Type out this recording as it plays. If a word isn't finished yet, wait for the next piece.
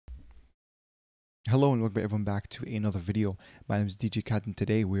Hello and welcome everyone back to another video. My name is DJ Kat and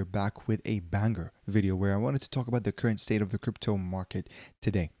today we're back with a banger video where I wanted to talk about the current state of the crypto market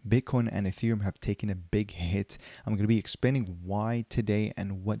today. Bitcoin and Ethereum have taken a big hit. I'm going to be explaining why today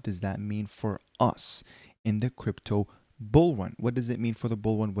and what does that mean for us in the crypto bull run. What does it mean for the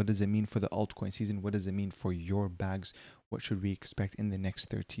bull run? What does it mean for the altcoin season? What does it mean for your bags? What should we expect in the next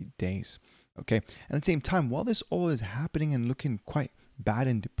 30 days? Okay. And at the same time, while this all is happening and looking quite bad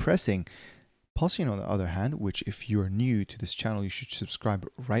and depressing, Pulsechain, on the other hand, which if you're new to this channel, you should subscribe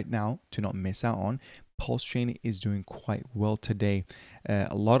right now to not miss out on. Pulsechain is doing quite well today.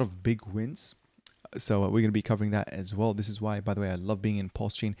 A lot of big wins. So we're going to be covering that as well. This is why, by the way, I love being in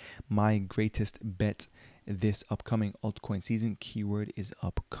Pulsechain. My greatest bet this upcoming altcoin season, keyword is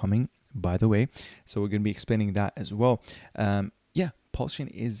upcoming, by the way. So we're going to be explaining that as well. Yeah, Pulsechain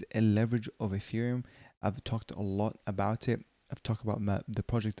is a leverage of Ethereum. I've talked a lot about it. I've talked about the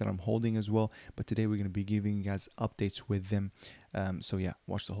project that I'm holding as well, but today we're going to be giving you guys updates with them. So yeah,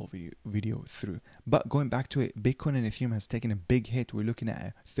 watch the whole video through. But going back to it, Bitcoin and Ethereum has taken a big hit. We're looking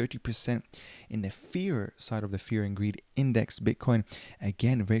at 30% in the fear side of the fear and greed index. Bitcoin,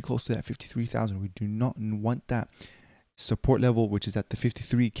 again, very close to that 53,000. We do not want that support level, which is at the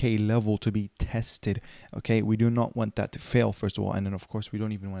 53k level, to be tested. Okay, we do not want that to fail, first of all, and then of course we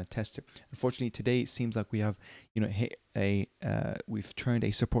don't even want to test it. Unfortunately, today it seems like we have hit a we've turned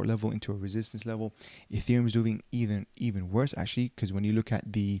a support level into a resistance level. Ethereum is doing even worse, actually, because when you look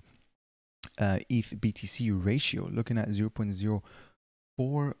at the ETH BTC ratio, looking at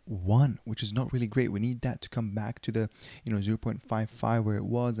 0.041, which is not really great. We need that to come back to the 0.55 where it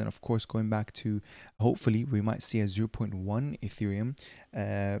was, and of course going back to, hopefully we might see a 0.1 Ethereum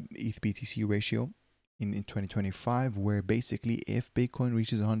ETH BTC ratio in 2025, where basically if Bitcoin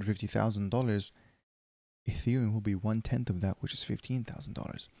reaches $150,000, Ethereum will be 1/10 of that, which is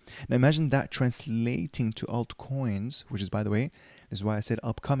 $15,000. Now imagine that translating to altcoins, which is, by the way, this is why I said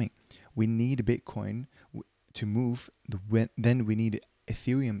upcoming. We need Bitcoin to move, then we need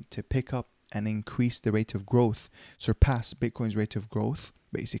Ethereum to pick up and increase the rate of growth, surpass Bitcoin's rate of growth,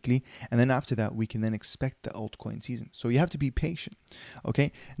 basically. And then after that, we can then expect the altcoin season. So you have to be patient.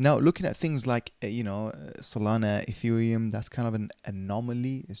 Okay. Now, looking at things like, Solana, Ethereum, that's kind of an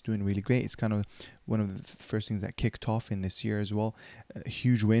anomaly. It's doing really great. It's kind of one of the first things that kicked off in this year as well. A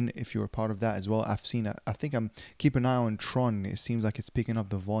huge win if you were part of that as well. I've seen, I think I'm keeping an eye on Tron. It seems like it's picking up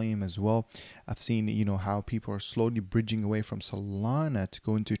the volume as well. I've seen, how people are slowly bridging away from Solana to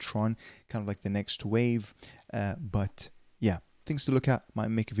go into Tron, kind of like the next wave. But yeah, things to look at. Might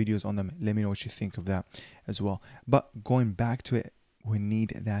make videos on them. Let me know what you think of that as well. But going back to it, we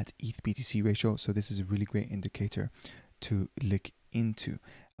need that ETH BTC ratio. So this is a really great indicator to look into.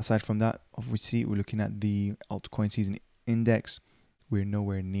 Aside from that, obviously we're looking at the altcoin season index. We're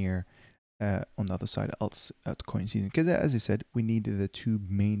nowhere near on the other side altcoin season, because as I said, we need the two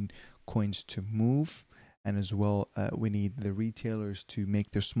main coins to move, and as well we need the retailers to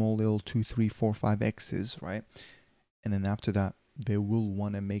make their small little 2, 3, 4, 5 X's, right? And then after that, they will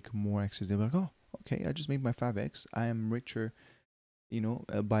want to make more X's. They're like, oh, okay, I just made my 5X. I am richer,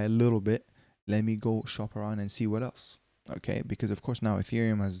 by a little bit. Let me go shop around and see what else. Okay, because of course now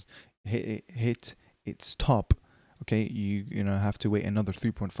Ethereum has hit its top. Okay, you have to wait another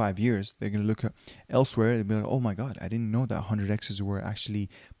 3.5 years. They're gonna look at elsewhere. They'll be like, oh my god, I didn't know that 100x's were actually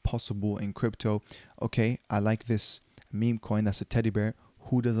possible in crypto. Okay, I like this meme coin. That's a teddy bear.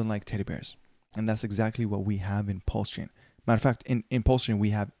 Who doesn't like teddy bears? And that's exactly what we have in Pulsechain. Matter of fact, in Pulsechain, we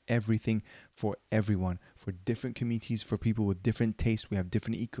have everything for everyone, for different communities, for people with different tastes. We have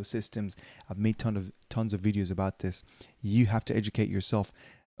different ecosystems. I've made tons of videos about this. You have to educate yourself.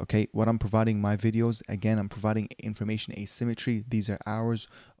 Okay, what I'm providing my videos, again, I'm providing information asymmetry. These are hours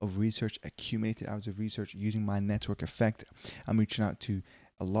of research, accumulated hours of research using my network effect. I'm reaching out to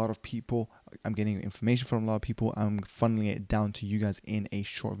a lot of people. I'm getting information from a lot of people. I'm funneling it down to you guys in a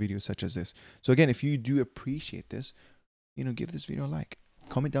short video such as this. So again, if you do appreciate this, give this video a like.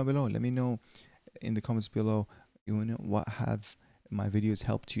 Comment down below. Let me know in the comments below, what have my videos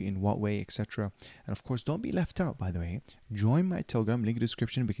helped you in what way, etc. And of course, don't be left out, by the way. Join my Telegram, link in the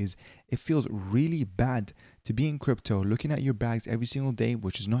description, because it feels really bad to be in crypto, looking at your bags every single day,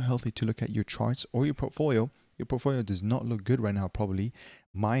 which is not healthy to look at your charts or your portfolio. Your portfolio does not look good right now, probably.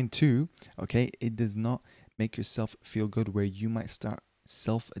 Mine too, okay? It does not make yourself feel good, where you might start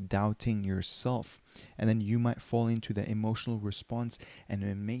self-doubting yourself, and then you might fall into the emotional response, and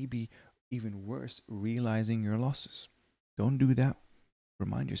then maybe even worse, realizing your losses. Don't do that.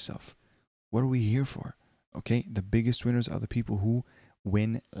 Remind yourself, what are we here for? Okay, the biggest winners are the people who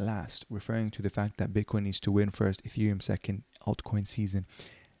win last, referring to the fact that Bitcoin needs to win first, Ethereum second, altcoin season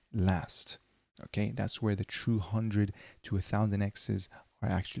last. Okay, that's where the true 100 to 1,000x's are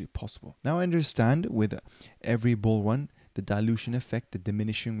actually possible. Now I understand with every bull run, the dilution effect, the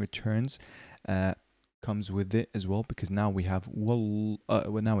diminishing returns comes with it as well, because now we have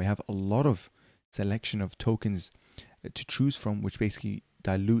now we have a lot of selection of tokens to choose from, which basically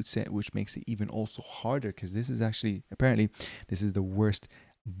dilutes it, which makes it even also harder, because this is actually, apparently this is the worst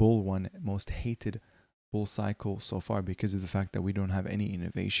bull one, most hated bull cycle so far, because of the fact that we don't have any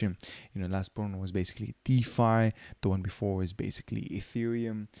innovation. You know, last bull one was basically DeFi, the one before was basically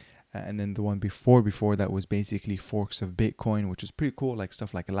Ethereum, and then the one before that was basically forks of Bitcoin, which is pretty cool, like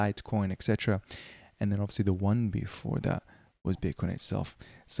stuff like Litecoin, etc. And then obviously the one before that was Bitcoin itself.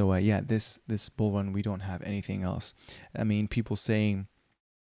 So yeah, this bull run, we don't have anything else. I mean, people saying,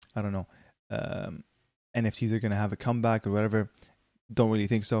 I don't know, NFTs are going to have a comeback or whatever. Don't really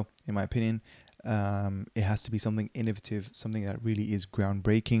think so, in my opinion. It has to be something innovative, something that really is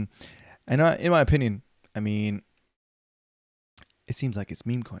groundbreaking. And in my opinion, I mean, it seems like it's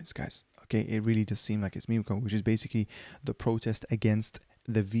meme coins, guys. Okay, it really does seem like it's meme coin, which is basically the protest against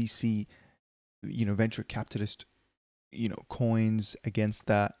the VC, you know, venture capitalist, you know, coins, against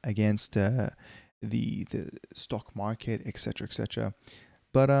that, against the stock market, etc., etc.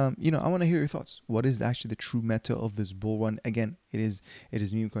 But you know, I want to hear your thoughts. What is actually the true meta of this bull run? Again, it is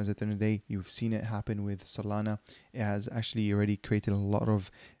meme coins at the end of the day. You've seen it happen with Solana. It has actually already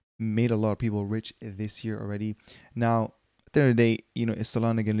made a lot of people rich this year already. Now, at the end of the day, you know, is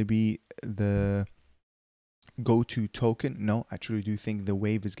Solana going to be the go-to token? No, I truly do think the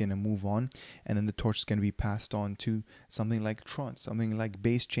wave is going to move on, and then the torch is going to be passed on to something like Tron, something like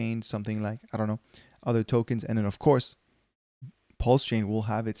Base Chain, something like, I don't know, other tokens. And then of course Pulsechain will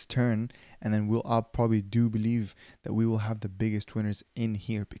have its turn, and then I probably do believe that we will have the biggest winners in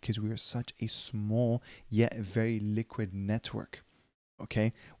here, because we are such a small yet very liquid network.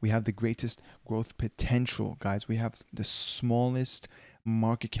 Okay, we have the greatest growth potential, guys. We have the smallest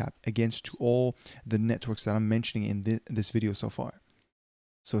market cap against all the networks that I'm mentioning in this video so far.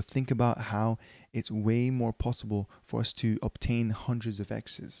 So think about how it's way more possible for us to obtain hundreds of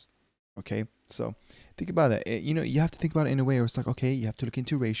X's. Okay, so think about that. You know, you have to think about it in a way where it's like, okay, you have to look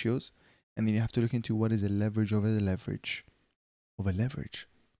into ratios, and then you have to look into what is a leverage over the leverage of a leverage,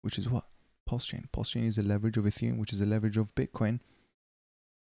 which is what? Pulsechain. Pulsechain is a leverage of Ethereum, which is a leverage of Bitcoin.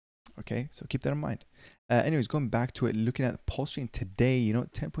 Okay, so keep that in mind. Anyways, going back to it, looking at Pulsechain today, you know,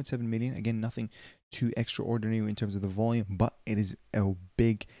 10.7 million. Again, nothing too extraordinary in terms of the volume, but it is a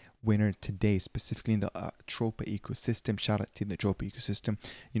big winner today, specifically in the ATROPA ecosystem. Shout out to the ATROPA ecosystem.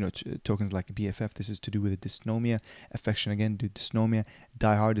 You know, tokens like BFF. This is to do with the dysnomia affection. Again, due to dysnomia.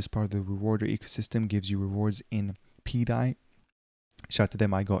 Die Hard is part of the rewarder ecosystem, gives you rewards in PDAI. Shout out to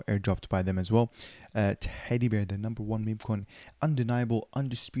them. I got airdropped by them as well. Teddy Bear, the #1 meme coin, undeniable,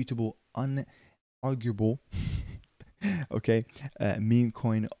 undisputable, unarguable. Okay, meme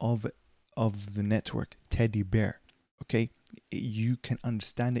coin of the network, Teddy Bear. Okay, you can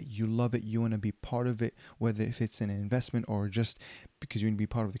understand it, you love it, you want to be part of it, whether if it's an investment or just because you want to be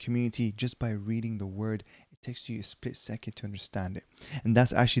part of the community. Just by reading the word, it takes you a split second to understand it, and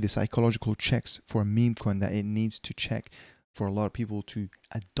that's actually the psychological checks for a meme coin that it needs to check for a lot of people to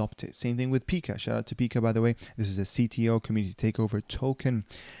adopt it. Same thing with Pika. Shout out to Pika, by the way. This is a CTO, community takeover token,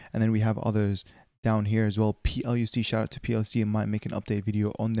 and then we have others down here as well. PLUC, shout out to PLC. I might make an update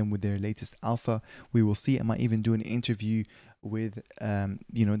video on them with their latest alpha. We will see. I might even do an interview with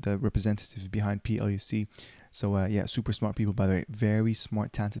you know, the representatives behind PLUC. So yeah, super smart people, by the way. Very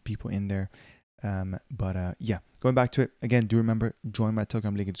smart, talented people in there. But yeah, going back to it again, do remember, join my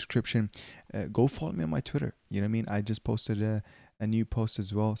Telegram link in the description. Go follow me on my Twitter. You know what I mean? I just posted a new post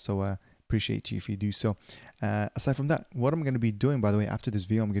as well, so appreciate you if you do so. Aside from that, what I'm going to be doing, by the way, after this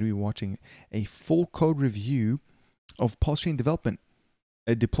video, I'm going to be watching a full code review of Pulsechain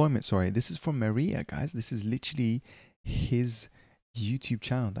deployment. Sorry, this is from Maria, guys. This is literally his YouTube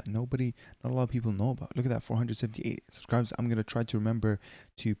channel that not a lot of people know about. Look at that, 478 subscribers. I'm going to try to remember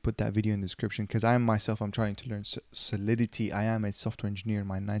to put that video in the description, because I'm trying to learn Solidity. I am a software engineer in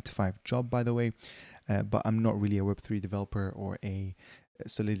my 9-to-5 job, by the way, but I'm not really a Web3 developer or a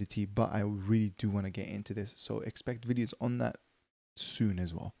Solidity, but I really do want to get into this, so expect videos on that soon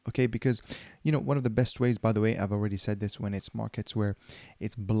as well. Okay, because you know, one of the best ways, by the way, I've already said this, when it's markets where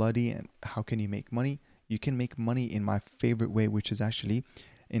it's bloody, and how can you make money? You can make money in my favorite way, which is actually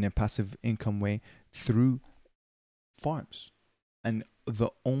in a passive income way through farms. And the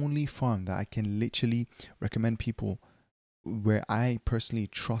only farm that I can literally recommend people, where I personally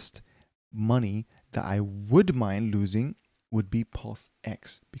trust money that I would mind losing, would be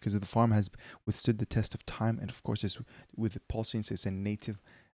PulseX, because the farm has withstood the test of time, and of course it's with Pulsechain, it's a native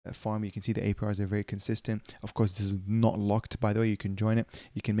farm. You can see the APRs are very consistent. Of course, this is not locked, by the way. You can join it.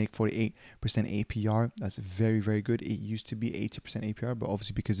 You can make 48% APR. That's very, very good. It used to be 80% APR, but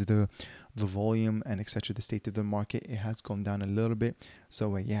obviously because of the volume and etc., the state of the market, it has gone down a little bit.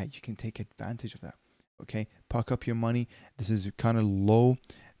 So yeah, you can take advantage of that. Okay, park up your money. This is kind of low,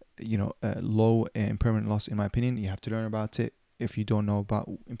 low impermanent loss in my opinion. You have to learn about it. If you don't know about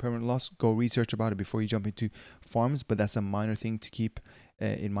impermanent loss, go research about it before you jump into farms. But that's a minor thing to keep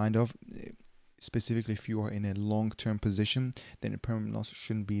in mind of. Specifically, if you are in a long-term position, then impermanent loss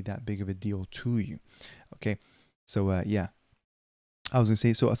shouldn't be that big of a deal to you. Okay, so yeah. I was gonna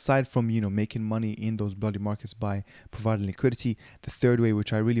say, so aside from making money in those bloody markets by providing liquidity, the third way,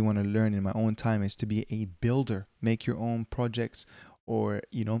 which I really want to learn in my own time, is to be a builder. Make your own projects, or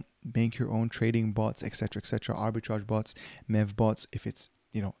make your own trading bots, etc., arbitrage bots, mev bots, if it's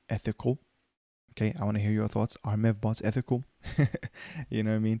ethical. Okay, I want to hear your thoughts. Are mev bots ethical? You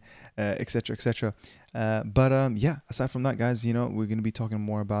know what I mean, etc. But yeah, aside from that, guys, we're going to be talking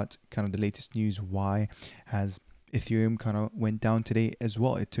more about kind of the latest news. Why has Ethereum kind of went down today as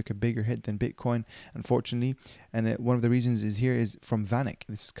well? It took a bigger hit than Bitcoin, unfortunately, and one of the reasons is from Vanik.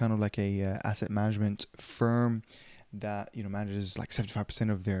 This is kind of like a asset management firm that manages like 75%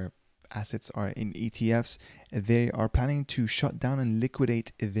 of their assets are in ETFs. They are planning to shut down and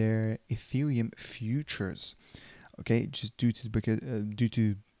liquidate their Ethereum futures. Okay, just due to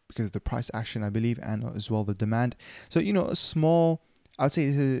because of the price action, I believe, and as well the demand. So a small, I'd say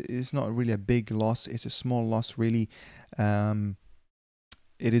it's not really a big loss. It's a small loss, really. It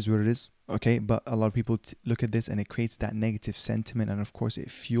is what it is. Okay, but a lot of people look at this and it creates that negative sentiment, and of course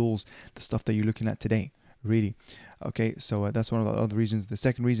it fuels the stuff that you're looking at today. Really. Okay, so that's one of the other reasons. The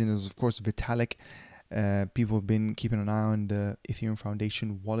second reason is, of course, Vitalik. People have been keeping an eye on the Ethereum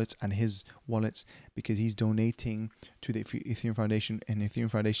Foundation wallets and his wallets, because he's donating to the Ethereum Foundation, and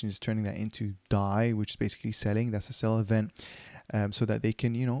Ethereum Foundation is turning that into DAI, which is basically selling. That's a sell event, so that they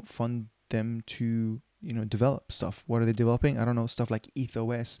can fund them to develop stuff. What are they developing? I don't know, stuff like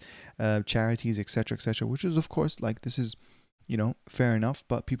ETHOS, charities, etc., which is, of course, like, this is fair enough,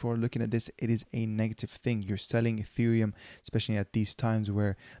 but people are looking at this. It is a negative thing. You're selling Ethereum, especially at these times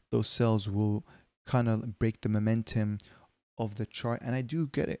where those sales will kind of break the momentum of the chart. And I do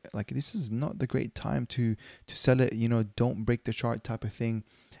get it. Like, this is not the great time to sell it. Don't break the chart type of thing.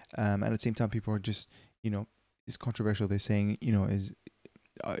 At the same time, people are just, it's controversial. They're saying, do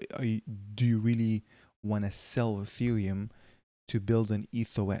you really want to sell Ethereum to build an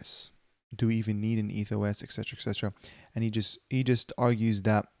ETHOS? Do we even need an ETHOS, etc., And he just argues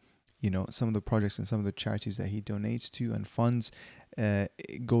that some of the projects and some of the charities that he donates to and funds,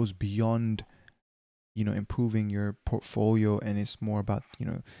 it goes beyond improving your portfolio, and it's more about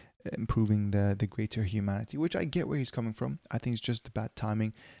improving the greater humanity, which I get where he's coming from. I think it's just bad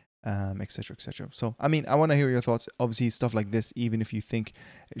timing, etc. So I mean, I want to hear your thoughts. Obviously, stuff like this, even if you think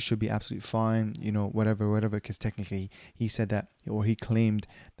it should be absolutely fine, whatever, because technically he said that, or he claimed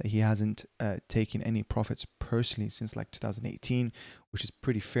that he hasn't taken any profits personally since like 2018, which is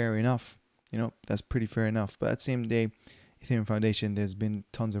pretty fair enough. That's pretty fair enough. But at the same day, Ethereum Foundation, there's been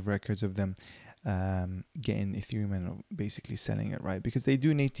tons of records of them getting Ethereum and basically selling it, right? Because they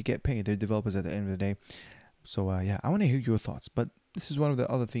do need to get paid. They're developers at the end of the day. So yeah, I want to hear your thoughts. But this is one of the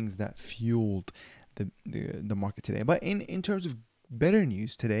other things that fueled the market today. But in terms of better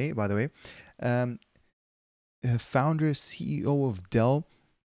news today, by the way, founder, CEO of Dell,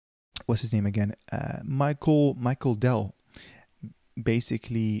 what's his name again? Michael Dell,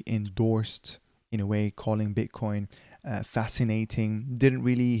 basically endorsed, in a way, calling Bitcoin fascinating. Didn't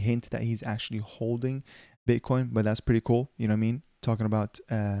really hint that he's actually holding Bitcoin, but that's pretty cool. You know what I mean? Talking about,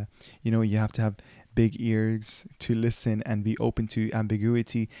 you have to have big ears to listen and be open to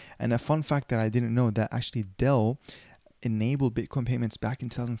ambiguity. And a fun fact that I didn't know, that actually Dell enabled Bitcoin payments back in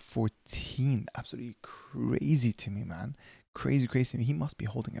 2014. Absolutely crazy to me, man. Crazy. He must be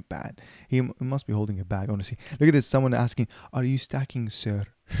holding a bag. He must be holding a bag, honestly. Look at this. Someone asking, are you stacking, sir?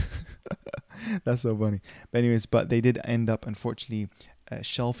 That's so funny. But anyways, but they did end up, unfortunately,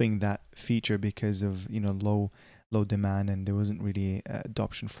 shelving that feature because of, low demand, and there wasn't really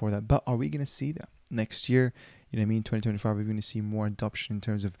adoption for that. But are we going to see that next year? 2025, we're going to see more adoption in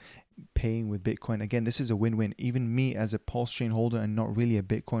terms of paying with Bitcoin. Again, this is a win-win. Even me as a Pulsechain holder and not really a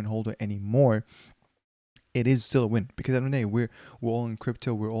Bitcoin holder anymore, it is still a win, because at the end of the day, we're all in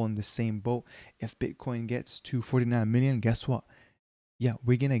crypto. We're all in the same boat. If Bitcoin gets to 49 million, guess what? Yeah,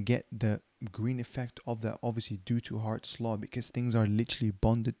 we're going to get the green effect of that, obviously, due to Hart's law, because things are literally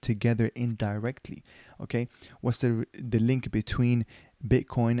bonded together indirectly. Okay, what's the link between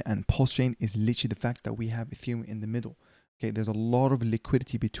Bitcoin and Pulsechain? Is literally the fact that we have Ethereum in the middle. Okay, there's a lot of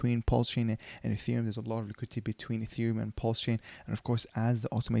liquidity between Pulsechain and Ethereum. There's a lot of liquidity between Ethereum and Pulsechain. And of course, as the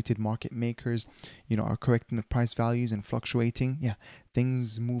automated market makers, are correcting the price values and fluctuating, yeah,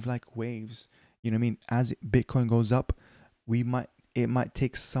 things move like waves. You know what I mean? As Bitcoin goes up, it might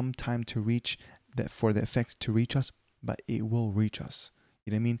take some time to reach that, for the effect to reach us, but it will reach us.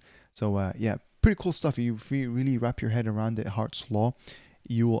 You know what I mean? So yeah, pretty cool stuff. If you really wrap your head around it, Hart's law,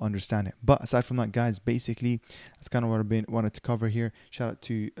 you will understand it. But aside from that, guys, basically that's kind of what I wanted to cover here. Shout out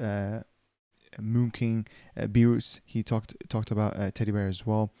to Moon King Beerus. He talked about Teddy Bear as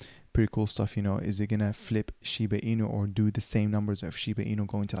well. Pretty cool stuff. Is it gonna flip Shiba Inu or do the same numbers of Shiba Inu,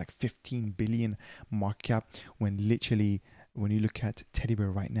 going to like 15 billion market cap, when literally, when you look at Teddy Bear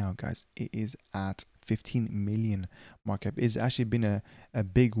right now, guys, it is at 15 million market cap. It's actually been a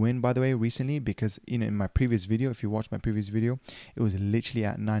big win, by the way, recently, because in my previous video, if you watch my previous video, it was literally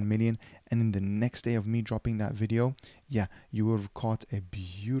at 9 million, and in the next day of me dropping that video, yeah, you would have caught a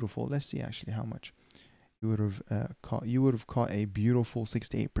beautiful, let's see actually how much you would have caught a beautiful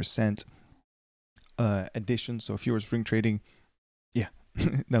 68% addition. So if you were swing trading, yeah,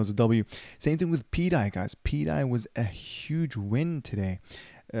 that was a W. Same thing with PDAI, guys. PDAI was a huge win today.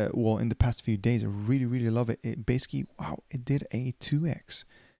 Well, in the past few days. I really, really love it. It basically, wow, it did a 2x.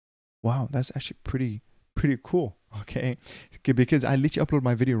 Wow, that's actually pretty cool. Okay, because I literally uploaded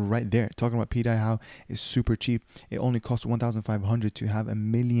my video right there talking about PDAI, how it's super cheap. It only costs 1,500 to have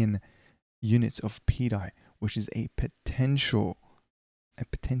 1 million units of PDAI, which is a potential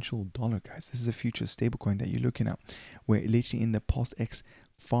dollar, guys. This is a future stablecoin that you're looking at, where literally in the PulseX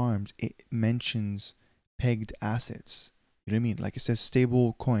farms, it mentions pegged assets. You know what I mean? Like it says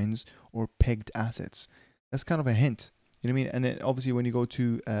stable coins or pegged assets. That's kind of a hint. You know what I mean? And then obviously when you go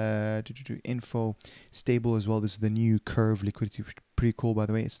to info stable as well, this is the new curve liquidity, which is pretty cool, by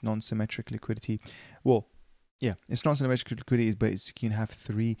the way. It's non-symmetric liquidity. Well, yeah, it's non-symmetric liquidity, but you can have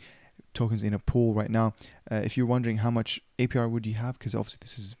 3 tokens in a pool right now. If you're wondering how much APR would you have, because obviously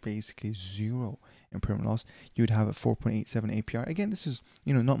this is basically 0 in permanent loss, you would have a 4.87 APR. Again, this is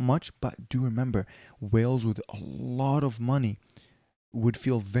not much, but do remember, whales with a lot of money would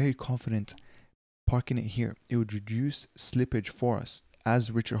feel very confident parking it here. It would reduce slippage for us,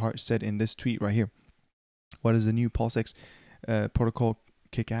 as Richard Hart said in this tweet right here. What is the new PulseX protocol?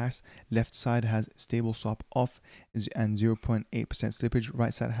 Kick ass. Left side has stable swap off and 0.8% slippage.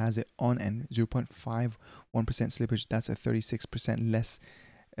 Right side has it on and 0.51% slippage. That's a 36% less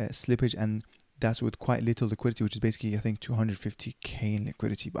slippage, and that's with quite little liquidity, which is basically, I think, 250k in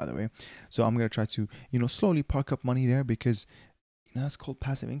liquidity, by the way. So I'm gonna try to slowly park up money there, because that's called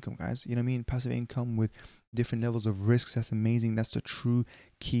passive income, guys. You know what I mean? Passive income with different levels of risks. That's amazing. That's the true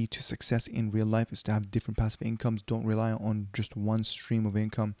key to success in real life, is to have different passive incomes. Don't rely on just one stream of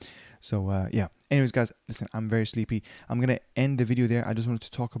income. So yeah. Anyways, guys, listen, I'm very sleepy. I'm going to end the video there. I just wanted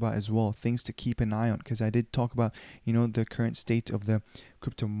to talk about as well things to keep an eye on, because I did talk about, the current state of the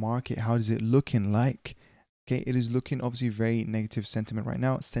crypto market. How is it looking like? Okay, it is looking obviously very negative sentiment right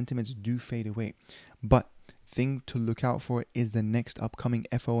now. Sentiments do fade away, but thing to look out for is the next upcoming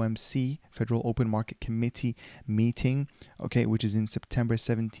FOMC, Federal Open Market Committee meeting, okay, which is in September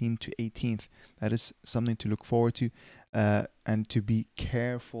 17th to 18th. That is something to look forward to, and to be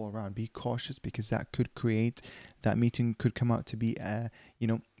careful around. Be cautious, because that meeting could come out to be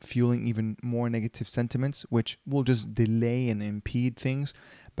fueling even more negative sentiments, which will just delay and impede things.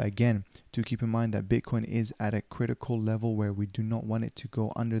 But again, do keep in mind that Bitcoin is at a critical level where we do not want it to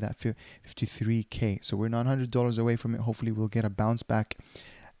go under that 53k. So we're $900 away from it. Hopefully we'll get a bounce back,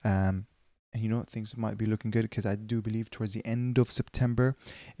 and things might be looking good, because I do believe towards the end of September,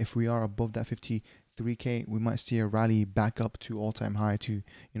 if we are above that 53k, we might see a rally back up to all-time high to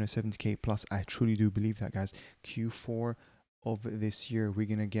 70k plus. I truly do believe that, guys. Q4 of this year, we're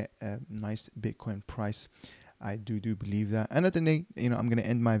gonna get a nice Bitcoin price. I do believe that. And at the end, I'm gonna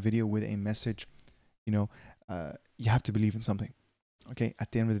end my video with a message. You have to believe in something. Okay,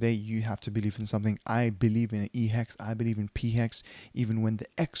 at the end of the day, you have to believe in something. I believe in EHEX. I believe in PHEX. Even when the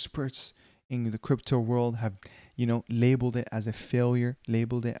experts in the crypto world have, labeled it as a failure,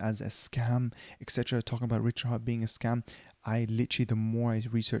 labeled it as a scam, etc., talking about Richard Hart being a scam, I literally, the more I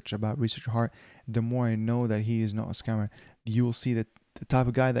research about Richard Hart, the more I know that he is not a scammer. You will see that the type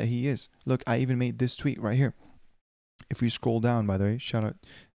of guy that he is. Look, I even made this tweet right here. If we scroll down, by the way, shout out,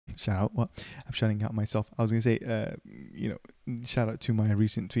 well, I'm shouting out myself. I was going to say, shout out to my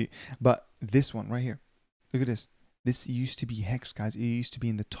recent tweet. But this one right here, look at this. This used to be Hex, guys. It used to be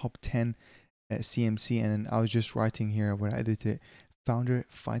in the top 10 CMC. And then I was just writing here when I edited it, founder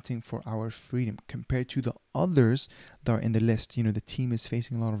fighting for our freedom compared to the others that are in the list. You know, the team is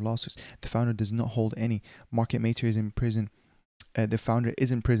facing a lot of lawsuits. The founder does not hold any. Market Maker is in prison. The founder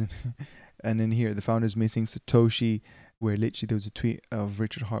is in prison. And then here, the founder is missing Satoshi, where literally there was a tweet of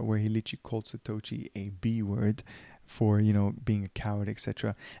Richard Hart where he literally called Satoshi a B word for, you know, being a coward,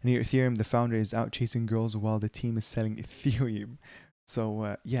 etc. And here, Ethereum, the founder is out chasing girls while the team is selling Ethereum.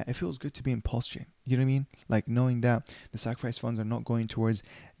 So yeah, it feels good to be in Pulsechain. You know what I mean? Like knowing that the sacrifice funds are not going towards,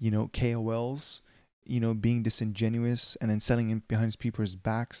 you know, KOLs, you know, being disingenuous and then selling in behind people's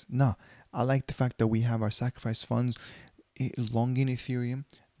backs. Nah, I like the fact that we have our sacrifice funds long in Ethereum,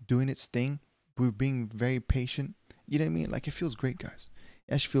 doing its thing. We're being very patient. You know what I mean? Like, it feels great, guys.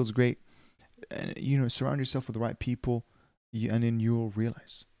 It actually feels great. And, you know, surround yourself with the right people, and then you'll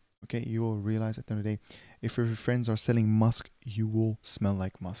realize. Okay, you will realize at the end of the day, if your friends are selling musk, you will smell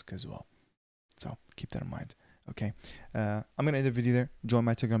like musk as well. So keep that in mind. Okay, I'm gonna end the video there. Join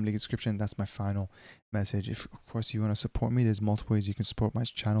my Telegram link description. That's my final message. If of course you want to support me, there's multiple ways you can support my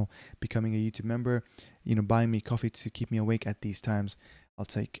channel. Becoming a YouTube member, you know, buying me coffee to keep me awake at these times.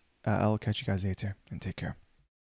 I'll catch you guys later and take care.